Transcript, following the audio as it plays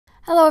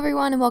Hello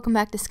everyone and welcome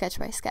back to Sketch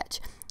by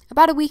Sketch.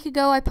 About a week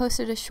ago I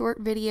posted a short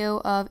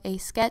video of a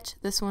sketch,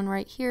 this one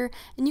right here,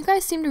 and you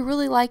guys seemed to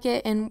really like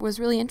it and was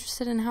really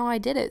interested in how I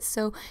did it.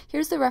 So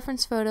here's the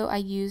reference photo I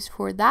used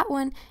for that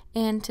one,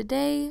 and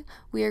today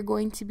we are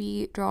going to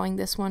be drawing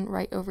this one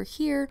right over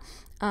here.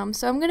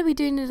 So I'm going to be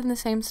doing it in the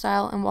same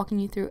style and walking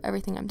you through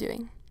everything I'm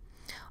doing.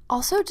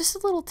 Also, just a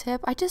little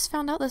tip, I just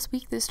found out this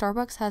week that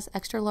Starbucks has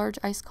extra large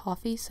iced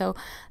coffee, so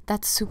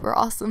that's super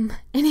awesome.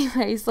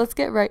 Anyways, let's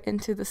get right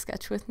into the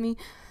sketch with me.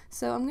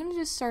 So I'm going to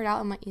just start out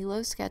in my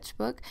ELO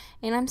sketchbook,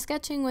 and I'm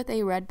sketching with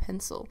a red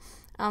pencil.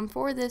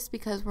 For this,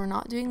 because we're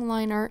not doing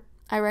line art,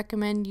 I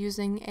recommend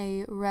using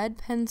a red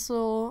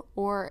pencil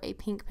or a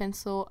pink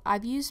pencil.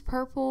 I've used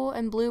purple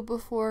and blue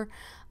before.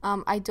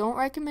 I don't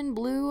recommend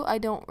blue. I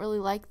don't really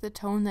like the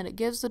tone that it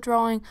gives the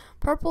drawing.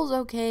 Purple's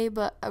okay,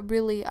 but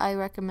really I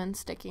recommend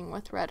sticking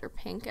with red or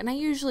pink. And I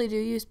usually do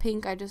use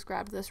pink. I just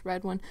grabbed this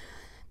red one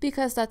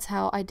because that's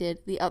how I did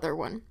the other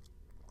one.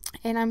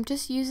 And I'm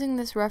just using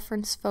this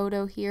reference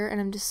photo here, and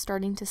I'm just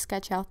starting to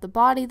sketch out the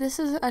body. This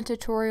isn't a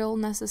tutorial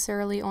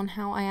necessarily on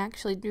how I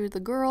actually drew the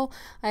girl.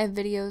 I have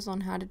videos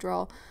on how to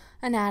draw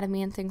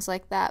anatomy and things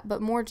like that,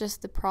 but more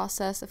just the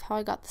process of how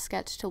I got the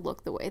sketch to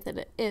look the way that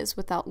it is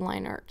without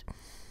line art.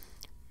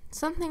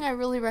 Something I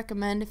really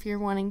recommend if you're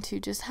wanting to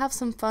just have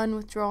some fun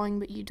with drawing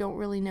but you don't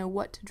really know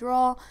what to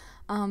draw,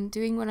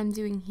 doing what I'm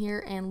doing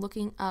here and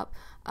looking up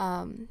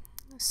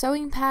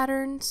sewing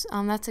patterns.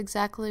 That's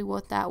exactly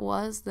what that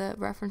was, the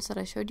reference that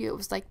I showed you. It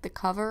was like the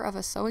cover of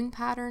a sewing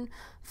pattern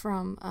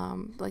from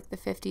like the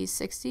 50s,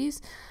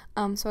 60s.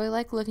 So I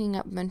like looking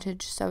up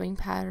vintage sewing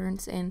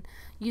patterns and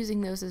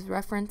using those as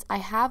reference. I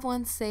have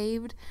one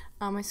saved.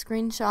 I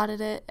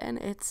screenshotted it, and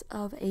it's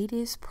of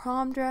 80s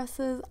prom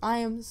dresses. I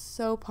am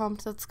so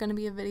pumped. That's going to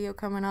be a video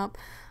coming up.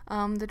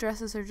 The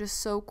dresses are just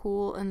so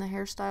cool, and the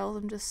hairstyles,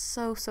 I'm just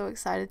so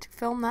excited to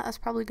film that. That's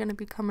probably going to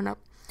be coming up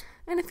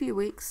in a few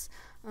weeks.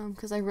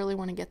 Because I really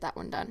want to get that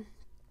one done.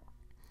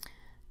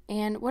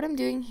 And what I'm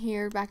doing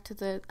here, back to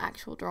the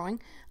actual drawing,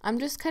 I'm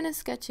just kind of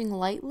sketching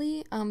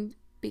lightly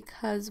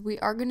because we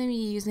are going to be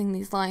using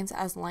these lines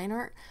as line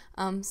art.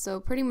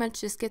 So pretty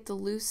much just get the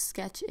loose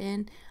sketch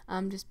in,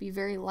 just be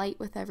very light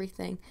with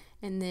everything,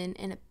 and then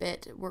in a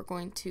bit we're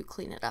going to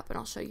clean it up and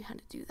I'll show you how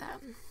to do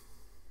that.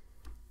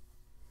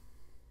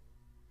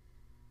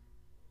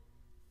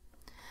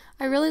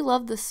 I really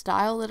love the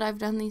style that I've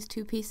done these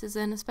two pieces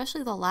in,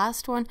 especially the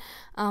last one.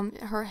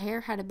 Her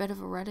hair had a bit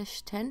of a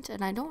reddish tint,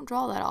 and I don't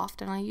draw that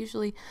often. I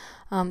usually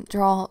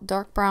draw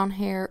dark brown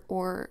hair,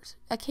 or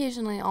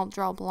occasionally I'll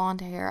draw blonde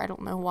hair. I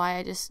don't know why,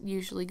 I just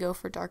usually go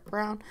for dark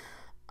brown.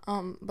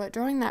 But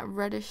drawing that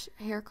reddish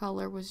hair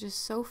color was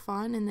just so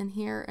fun, and then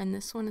here in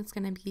this one it's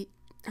going to be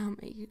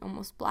a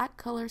almost black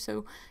color,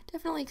 so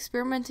definitely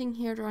experimenting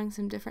here, drawing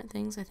some different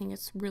things. I think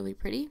it's really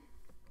pretty.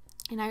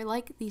 And I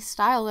like the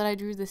style that I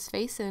drew this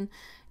face in.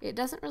 It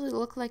doesn't really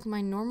look like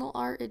my normal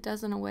art, it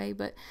does in a way,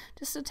 but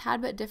just a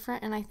tad bit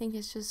different, and I think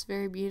it's just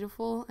very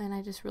beautiful, and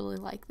I just really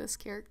like this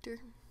character.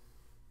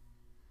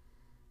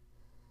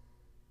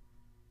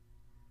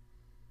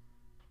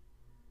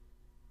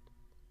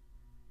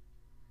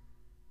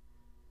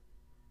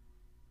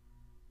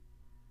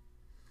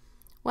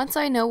 Once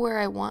I know where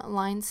I want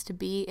lines to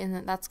be and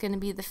that that's going to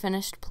be the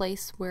finished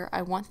place where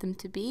I want them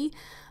to be,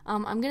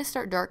 I'm going to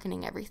start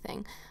darkening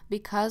everything.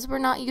 Because we're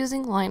not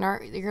using line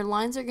art, your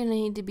lines are going to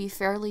need to be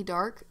fairly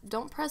dark.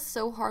 Don't press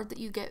so hard that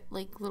you get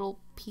like little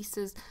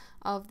pieces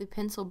of the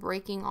pencil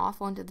breaking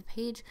off onto the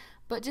page,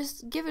 but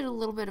just give it a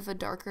little bit of a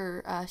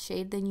darker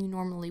shade than you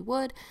normally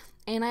would.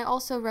 And I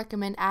also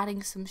recommend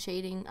adding some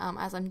shading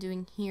as I'm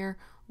doing here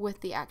with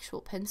the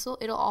actual pencil.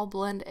 It'll all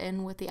blend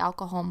in with the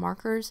alcohol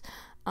markers.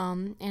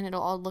 And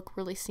it'll all look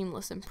really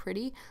seamless and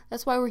pretty.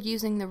 That's why we're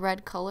using the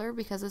red color,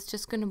 because it's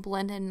just going to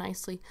blend in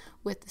nicely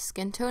with the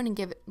skin tone and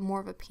give it more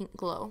of a pink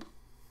glow.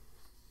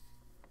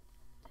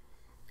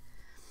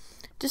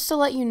 Just to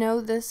let you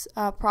know, this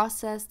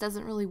process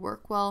doesn't really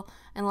work well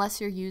unless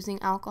you're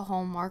using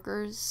alcohol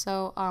markers,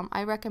 so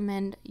I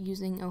recommend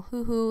using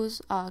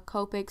Ohuhus,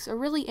 Copics, or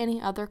really any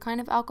other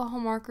kind of alcohol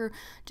marker.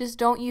 Just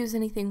don't use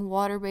anything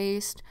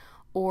water-based,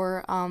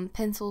 or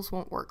pencils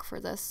won't work for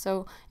this.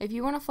 So if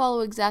you want to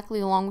follow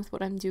exactly along with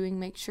what I'm doing,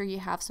 make sure you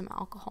have some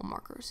alcohol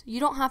markers. You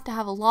don't have to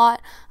have a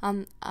lot.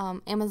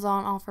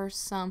 Amazon offers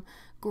some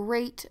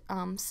great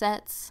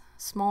sets,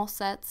 small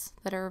sets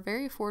that are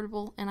very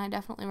affordable, and I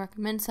definitely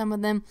recommend some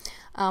of them.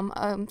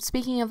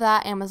 Speaking of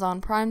that,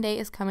 Amazon Prime Day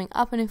is coming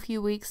up in a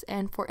few weeks,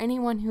 and for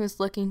anyone who is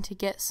looking to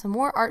get some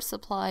more art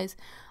supplies,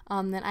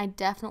 then I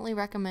definitely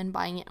recommend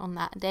buying it on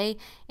that day.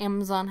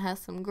 Amazon has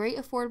some great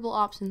affordable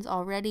options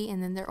already,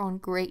 and then they're on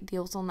great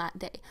deals on that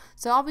day.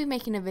 So I'll be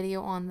making a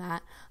video on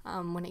that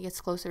when it gets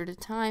closer to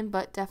time,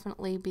 but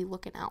definitely be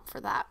looking out for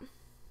that.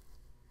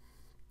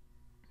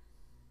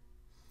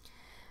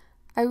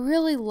 I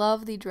really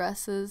love the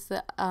dresses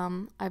that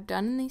I've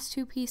done in these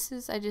two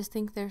pieces. I just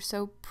think they're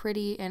so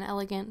pretty and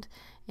elegant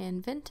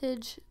and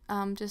vintage,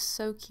 just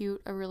so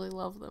cute. I really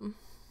love them.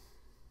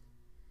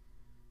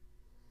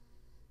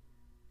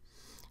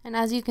 And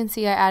as you can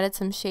see, I added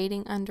some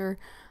shading under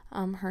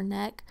her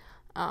neck,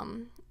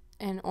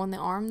 and on the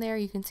arm there.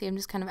 You can see I'm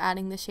just kind of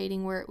adding the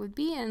shading where it would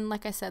be, and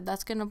like I said,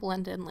 that's going to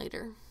blend in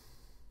later.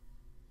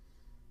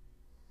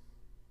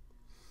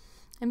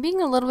 I'm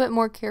being a little bit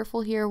more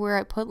careful here where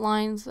I put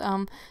lines,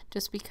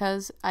 just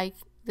because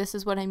this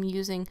is what I'm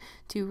using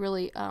to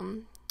really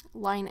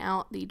line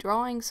out the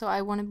drawing, so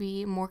I want to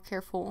be more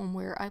careful on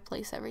where I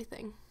place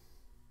everything.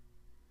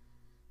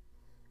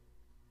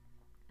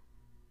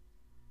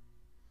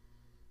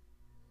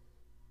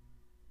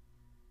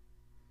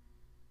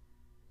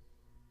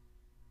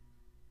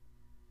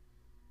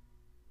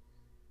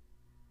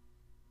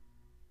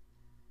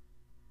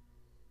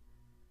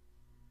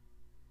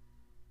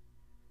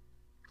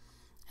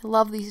 I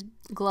love these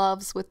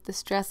gloves with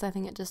this dress. I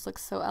think it just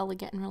looks so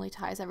elegant and really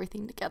ties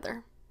everything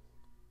together.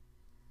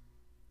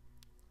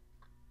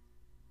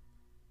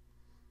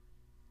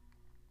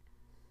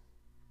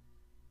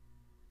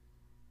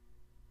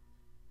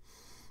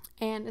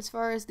 And as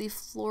far as the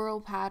floral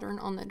pattern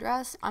on the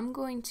dress, I'm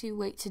going to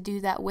wait to do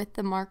that with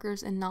the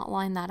markers and not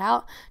line that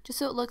out, just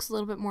so it looks a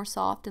little bit more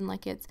soft and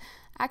like it's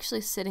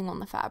actually sitting on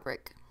the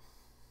fabric.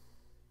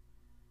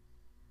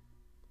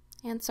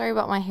 And sorry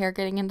about my hair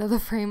getting into the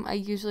frame. I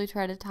usually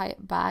try to tie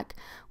it back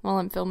while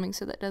I'm filming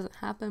so that doesn't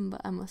happen,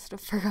 but I must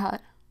have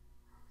forgot.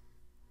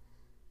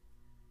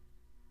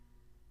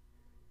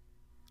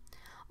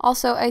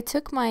 Also, I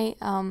took my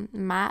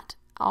mat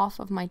off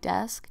of my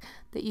desk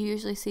that you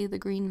usually see, the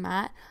green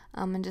mat,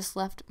 and just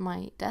left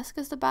my desk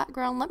as the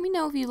background. Let me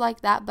know if you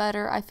like that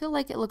better. I feel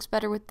like it looks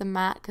better with the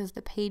mat because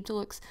the page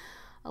looks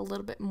a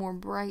little bit more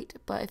bright,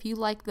 but if you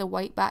like the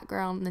white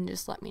background, then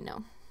just let me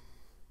know.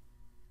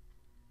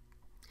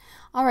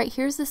 Alright,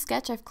 here's the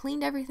sketch. I've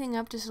cleaned everything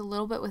up just a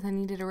little bit with a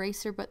kneaded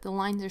eraser, but the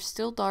lines are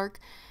still dark,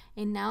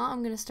 and now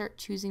I'm going to start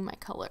choosing my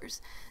colors.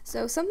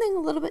 So something a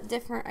little bit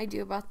different I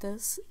do about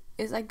this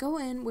is I go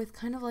in with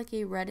kind of like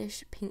a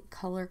reddish pink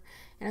color,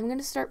 and I'm going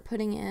to start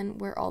putting in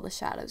where all the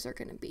shadows are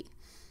going to be.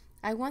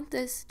 I want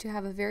this to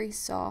have a very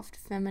soft,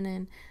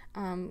 feminine,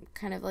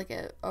 kind of like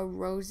a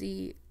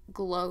rosy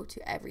glow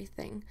to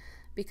everything.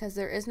 Because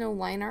there is no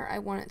line art, I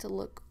want it to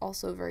look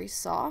also very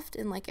soft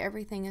and like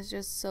everything is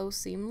just so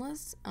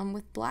seamless.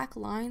 With black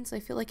lines, I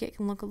feel like it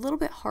can look a little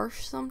bit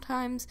harsh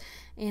sometimes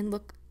and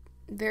look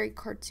very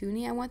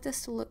cartoony. I want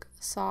this to look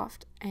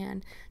soft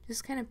and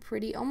just kind of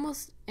pretty,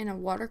 almost in a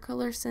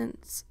watercolor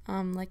sense,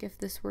 like if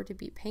this were to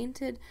be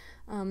painted.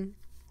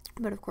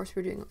 But of course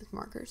we're doing it with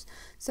markers.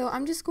 So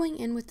I'm just going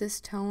in with this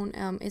tone.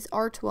 It's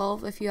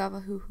R12 if you have a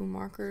Hoo-Hoo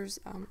markers.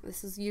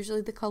 This is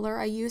usually the color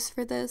I use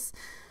for this.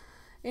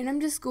 And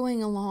I'm just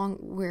going along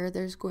where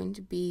there's going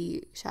to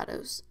be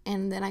shadows.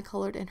 And then I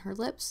colored in her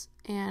lips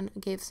and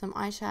gave some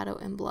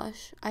eyeshadow and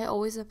blush. I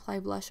always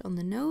apply blush on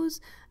the nose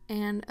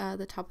and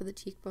the top of the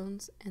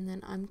cheekbones. And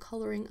then I'm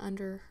coloring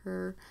under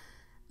her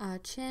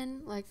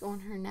chin, like on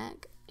her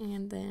neck,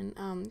 and then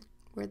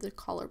where the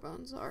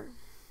collarbones are.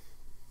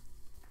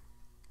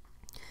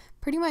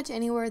 Pretty much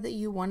anywhere that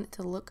you want it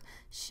to look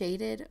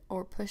shaded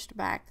or pushed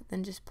back,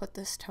 then just put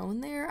this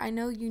tone there. I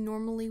know you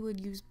normally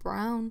would use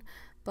brown,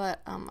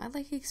 but I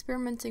like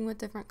experimenting with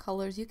different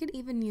colors. You could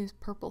even use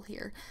purple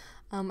here.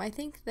 I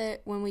think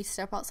that when we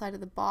step outside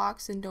of the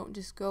box and don't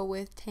just go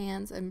with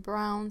tans and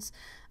browns,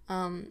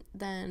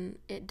 then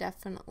it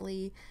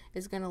definitely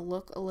is going to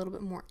look a little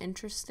bit more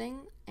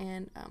interesting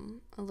and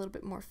a little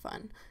bit more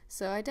fun.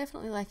 So I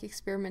definitely like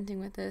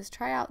experimenting with this.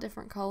 Try out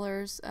different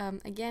colors.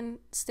 Again,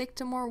 stick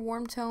to more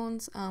warm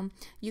tones.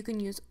 You can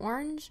use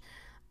orange.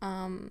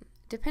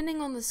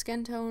 Depending on the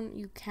skin tone,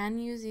 you can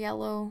use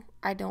yellow.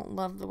 I don't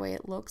love the way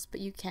it looks, but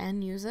you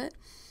can use it.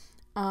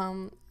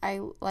 I'm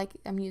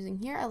using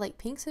here, I like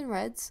pinks and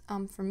reds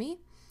for me.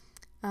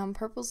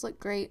 Purples look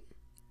great.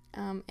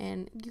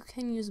 And you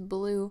can use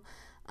blue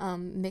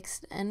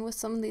mixed in with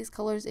some of these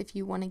colors if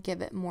you want to give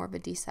it more of a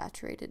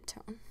desaturated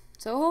tone.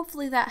 So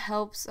hopefully that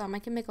helps. I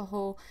can make a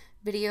whole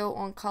video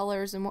on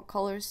colors and what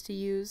colors to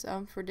use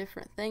for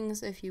different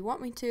things if you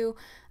want me to,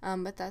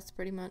 but that's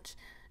pretty much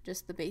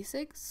just the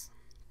basics.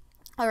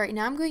 Alright,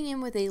 now I'm going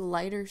in with a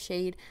lighter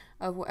shade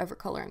of whatever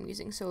color I'm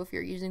using. So if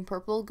you're using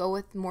purple, go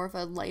with more of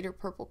a lighter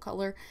purple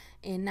color,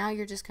 and now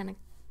you're just kind of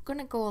going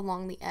to go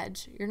along the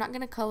edge. You're not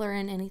going to color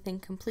in anything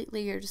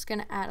completely, you're just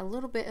going to add a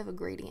little bit of a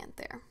gradient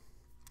there.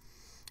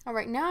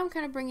 Alright, now I'm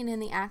kind of bringing in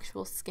the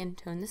actual skin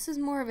tone. This is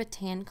more of a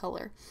tan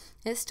color.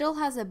 It still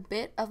has a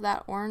bit of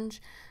that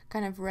orange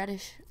kind of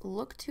reddish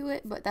look to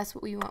it, but that's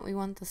what we want. We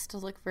want this to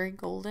look very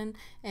golden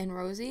and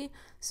rosy.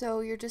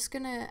 So you're just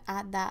going to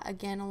add that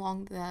again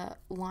along the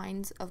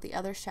lines of the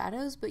other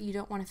shadows, but you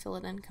don't want to fill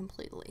it in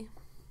completely.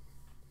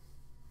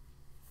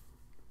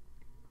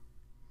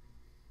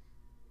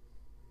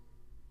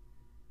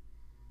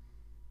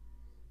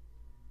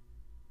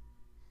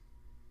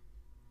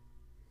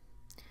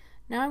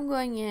 Now I'm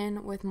going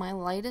in with my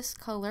lightest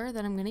color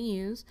that I'm going to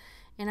use,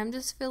 and I'm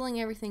just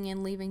filling everything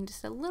in, leaving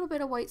just a little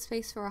bit of white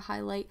space for a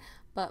highlight,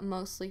 but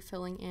mostly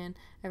filling in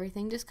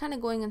everything, just kind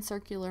of going in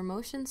circular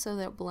motion so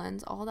that it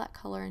blends all that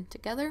color in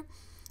together.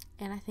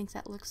 And I think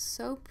that looks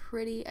so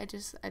pretty. I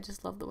just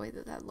love the way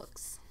that that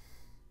looks.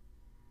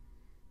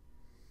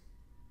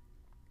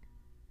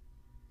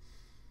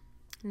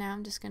 Now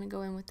I'm just going to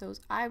go in with those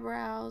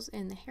eyebrows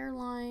and the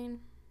hairline.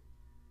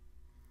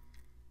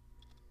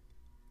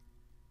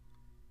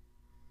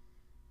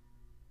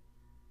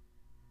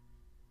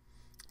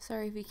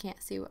 Sorry if you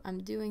can't see what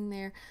I'm doing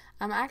there.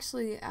 I'm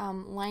actually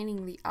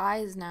lining the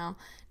eyes now.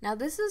 Now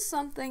this is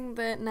something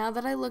that, now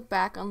that I look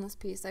back on this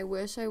piece, I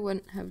wish I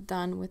wouldn't have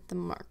done with the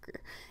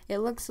marker. It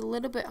looks a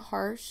little bit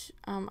harsh.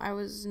 I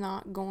was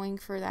not going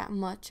for that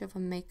much of a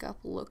makeup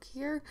look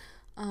here.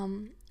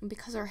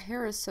 Because our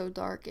hair is so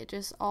dark, it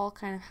just all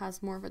kind of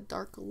has more of a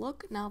dark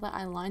look now that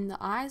I line the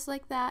eyes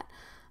like that.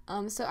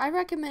 So I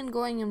recommend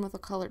going in with a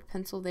colored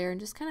pencil there and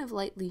just kind of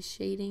lightly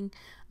shading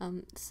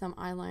some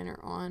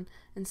eyeliner on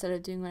instead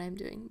of doing what I'm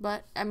doing.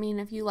 But I mean,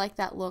 if you like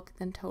that look,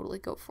 then totally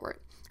go for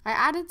it. I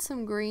added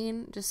some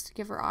green just to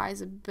give her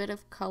eyes a bit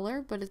of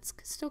color, but it's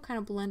still kind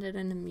of blended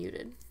in and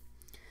muted.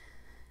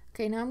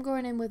 Okay, now I'm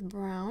going in with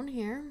brown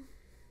here,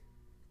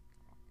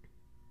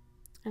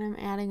 and I'm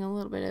adding a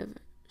little bit of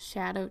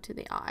shadow to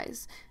the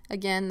eyes.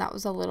 Again, that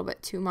was a little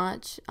bit too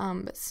much,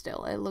 but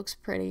still it looks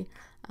pretty.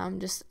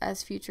 Just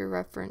as future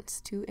reference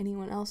to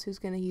anyone else who's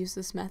going to use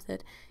this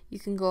method, you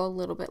can go a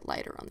little bit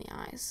lighter on the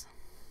eyes.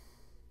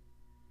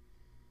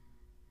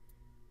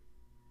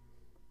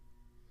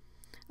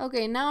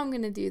 Okay, now I'm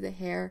going to do the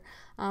hair.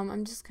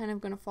 I'm just kind of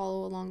going to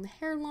follow along the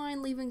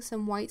hairline, leaving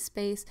some white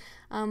space.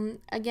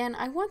 Again,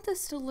 I want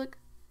this to look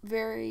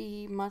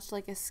very much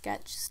like a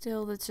sketch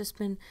still that's just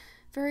been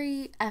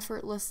very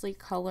effortlessly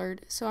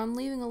colored, so I'm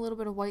leaving a little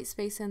bit of white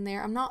space in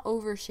there. I'm not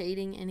over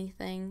shading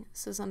anything.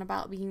 This isn't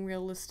about being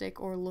realistic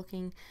or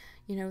looking,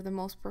 you know, the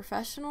most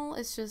professional.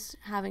 It's just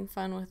having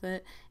fun with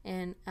it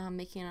and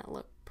making it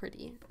look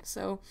pretty.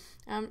 So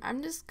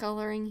I'm just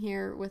coloring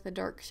here with a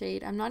dark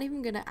shade. I'm not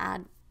even gonna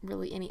add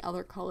really any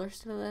other colors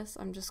to this.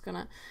 I'm just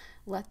gonna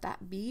let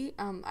that be.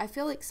 I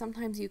feel like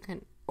sometimes you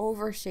can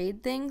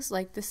overshade things,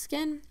 like the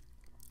skin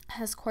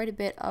has quite a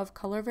bit of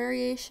color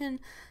variation,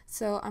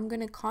 so I'm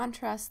going to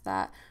contrast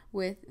that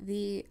with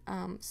the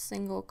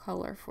single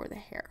color for the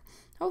hair.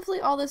 Hopefully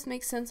all this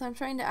makes sense. I'm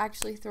trying to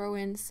actually throw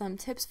in some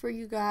tips for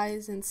you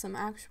guys and some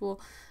actual,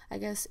 I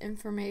guess,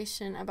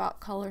 information about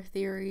color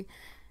theory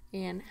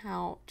and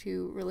how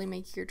to really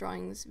make your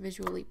drawings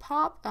visually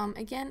pop.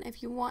 Again,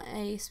 if you want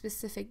a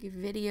specific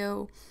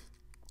video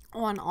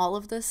on all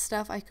of this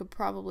stuff, I could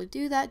probably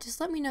do that. Just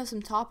let me know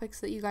some topics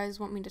that you guys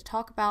want me to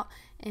talk about,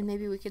 and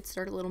maybe we could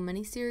start a little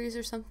mini series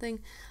or something.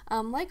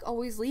 Like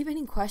always, leave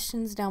any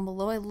questions down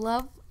below. I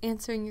love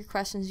answering your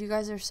questions. You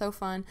guys are so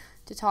fun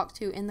to talk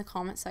to in the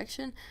comment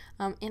section,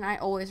 and I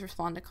always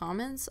respond to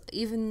comments.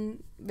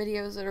 Even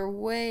videos that are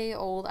way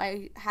old,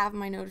 I have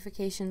my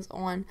notifications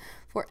on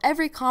for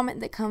every comment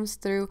that comes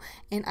through,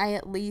 and I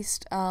at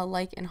least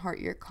like and heart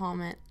your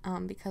comment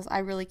because I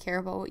really care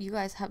about what you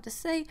guys have to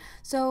say.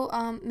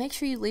 So make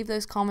sure you leave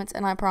those comments,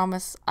 and I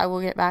promise I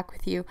will get back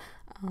with you,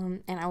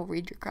 and I will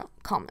read your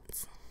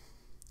comments.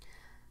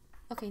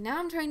 Okay, now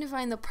I'm trying to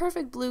find the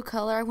perfect blue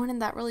color. I wanted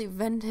that really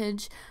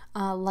vintage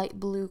light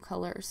blue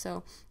color,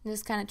 so I'm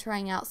just kind of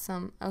trying out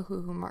some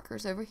Ohuhu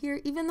markers over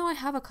here. Even though I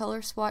have a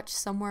color swatch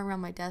somewhere around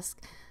my desk,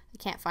 I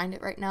can't find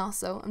it right now,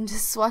 so I'm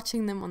just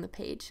swatching them on the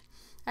page.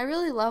 I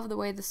really love the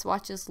way the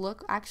swatches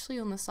look actually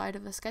on the side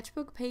of a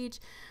sketchbook page.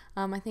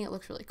 I think it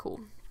looks really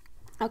cool.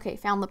 Okay,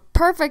 found the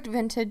perfect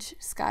vintage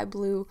sky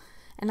blue,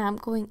 and I'm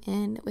going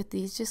in with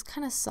these just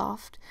kind of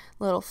soft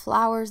little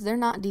flowers. They're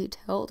not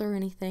detailed or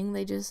anything,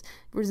 they just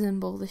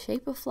resemble the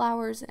shape of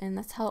flowers, and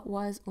that's how it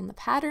was on the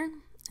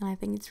pattern, and I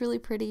think it's really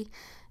pretty,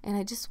 and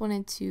I just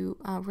wanted to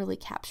really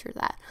capture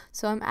that.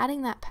 So I'm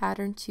adding that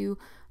pattern to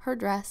her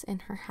dress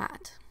and her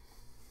hat.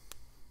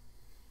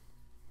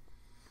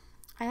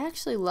 I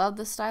actually love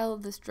the style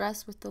of this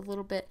dress with the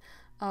little bit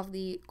of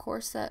the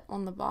corset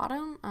on the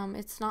bottom.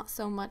 It's not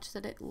so much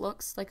that it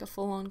looks like a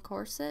full-on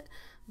corset,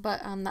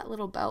 but that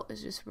little belt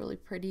is just really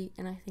pretty,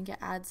 and I think it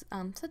adds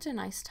such a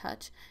nice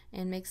touch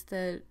and makes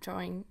the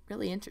drawing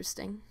really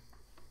interesting.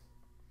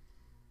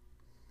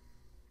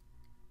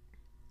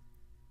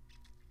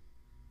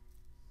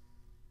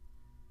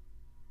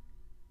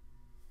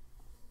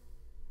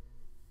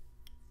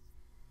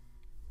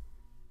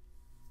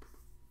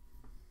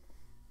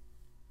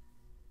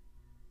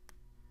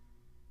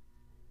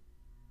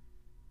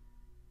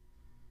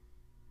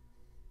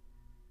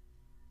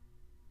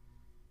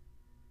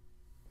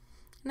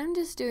 And I'm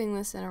just doing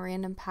this in a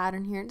random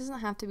pattern here. It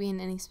doesn't have to be in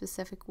any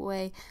specific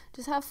way.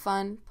 Just have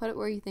fun. Put it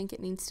where you think it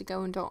needs to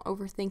go and don't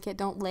overthink it.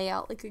 Don't lay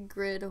out like a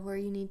grid of where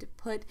you need to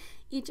put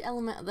each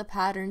element of the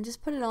pattern.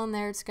 Just put it on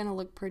there. It's going to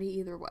look pretty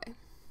either way.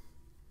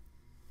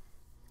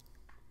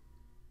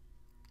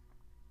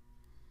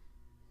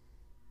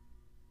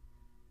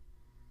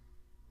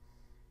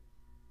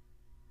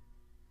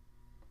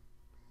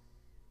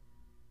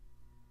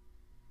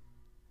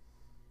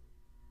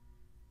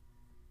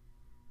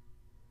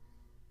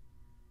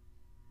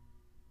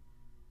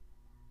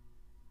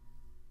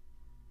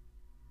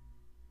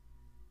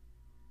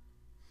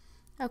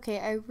 Okay,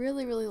 I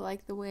really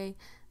like the way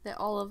that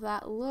all of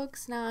that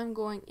looks. Now I'm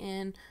going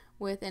in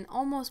with an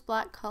almost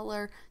black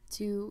color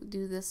to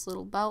do this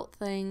little belt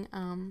thing,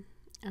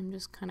 I'm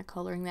just kind of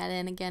coloring that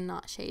in, again,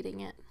 not shading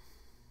it.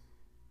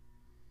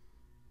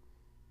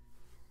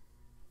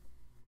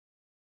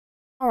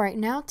 Alright,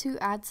 now to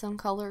add some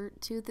color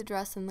to the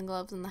dress and the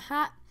gloves and the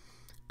hat.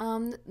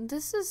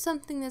 This is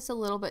something that's a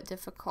little bit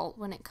difficult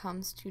when it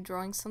comes to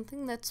drawing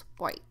something that's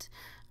white.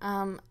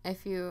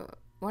 If you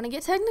want to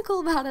get technical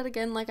about it,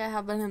 again, like I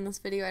have been in this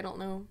video, I don't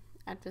know,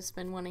 I've just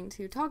been wanting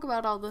to talk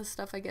about all this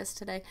stuff, I guess,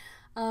 today.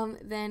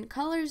 Then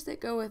colors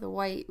that go with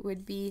white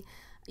would be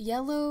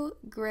yellow,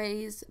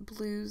 grays,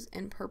 blues,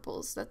 and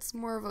purples. That's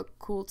more of a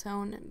cool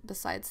tone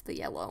besides the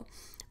yellow.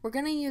 We're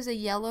going to use a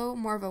yellow,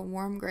 more of a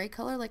warm gray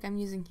color like I'm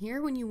using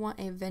here when you want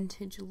a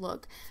vintage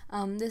look.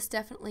 This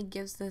definitely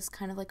gives this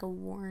kind of like a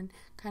worn,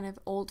 kind of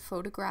old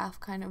photograph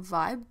kind of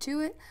vibe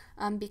to it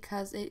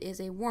because it is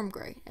a warm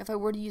gray. If I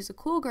were to use a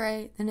cool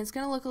gray, then it's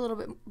going to look a little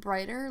bit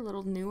brighter, a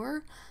little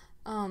newer.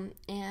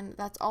 And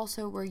that's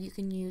also where you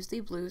can use the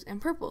blues and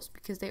purples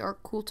because they are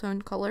cool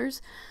tone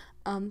colors.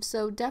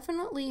 So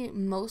definitely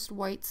most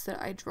whites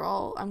that I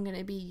draw, I'm going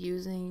to be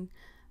using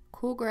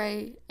cool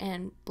gray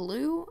and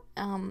blue.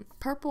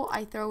 Purple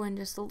I throw in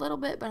just a little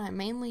bit, but I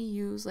mainly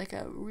use like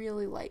a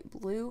really light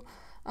blue.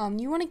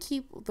 You want to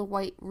keep the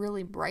white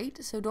really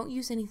bright, so don't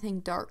use anything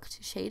dark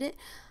to shade it,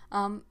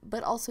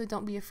 but also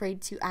don't be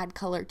afraid to add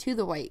color to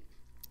the white.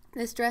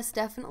 This dress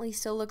definitely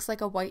still looks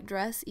like a white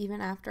dress even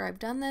after I've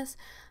done this,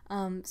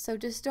 so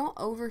just don't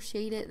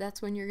overshade it.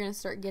 That's when you're going to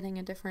start getting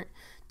a different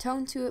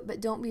tone to it,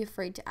 but don't be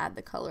afraid to add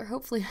the color.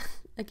 Hopefully,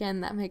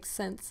 again, that makes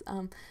sense,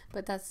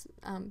 but that's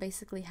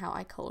basically how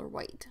I color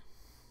white.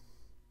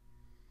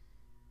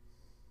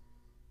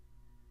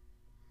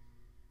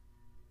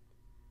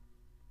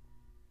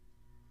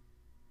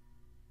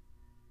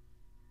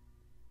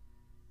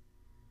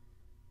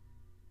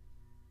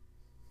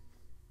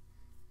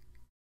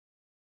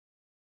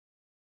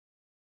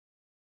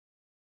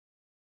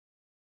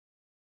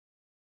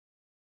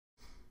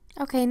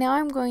 Okay, now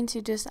I'm going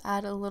to just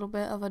add a little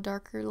bit of a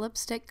darker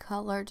lipstick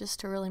color just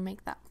to really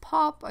make that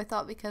pop. I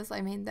thought because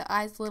I made the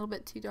eyes a little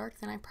bit too dark,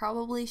 then I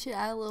probably should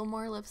add a little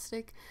more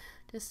lipstick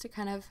just to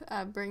kind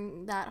of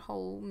bring that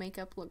whole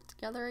makeup look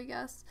together, I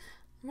guess.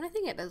 I mean, I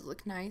think it does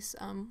look nice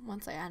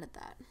once I added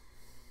that.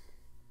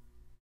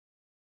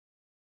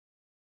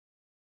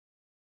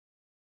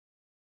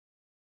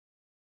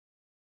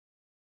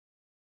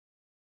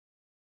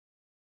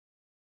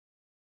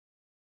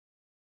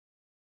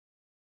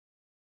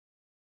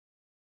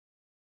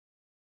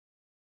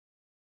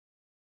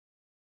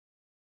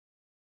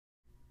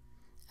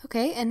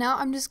 Okay, and now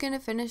I'm just going to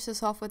finish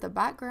this off with a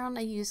background.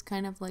 I used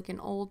kind of like an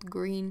old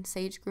green,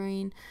 sage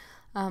green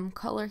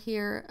color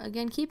here.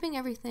 Again, keeping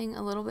everything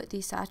a little bit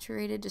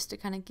desaturated just to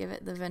kind of give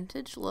it the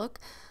vintage look.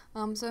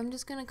 So I'm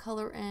just going to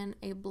color in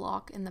a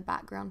block in the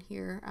background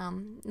here.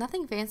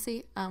 Nothing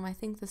fancy. I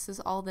think this is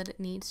all that it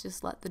needs.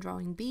 Just let the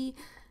drawing be.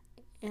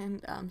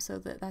 And so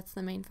that's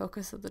the main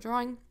focus of the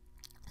drawing.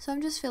 So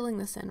I'm just filling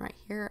this in right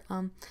here.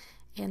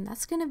 And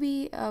that's going to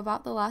be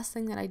about the last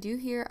thing that I do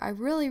here. I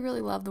really, really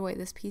love the way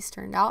this piece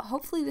turned out.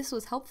 Hopefully this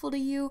was helpful to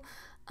you.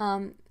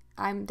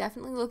 I'm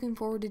definitely looking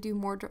forward to do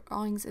more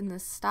drawings in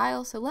this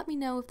style, so let me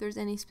know if there's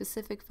any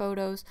specific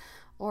photos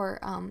or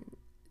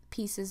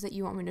pieces that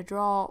you want me to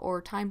draw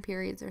or time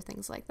periods or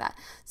things like that.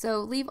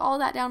 So leave all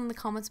that down in the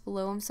comments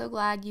below. I'm so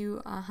glad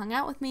you hung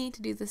out with me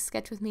to do this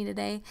sketch with me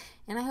today,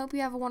 and I hope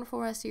you have a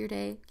wonderful rest of your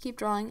day. Keep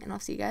drawing, and I'll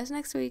see you guys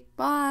next week.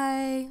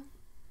 Bye!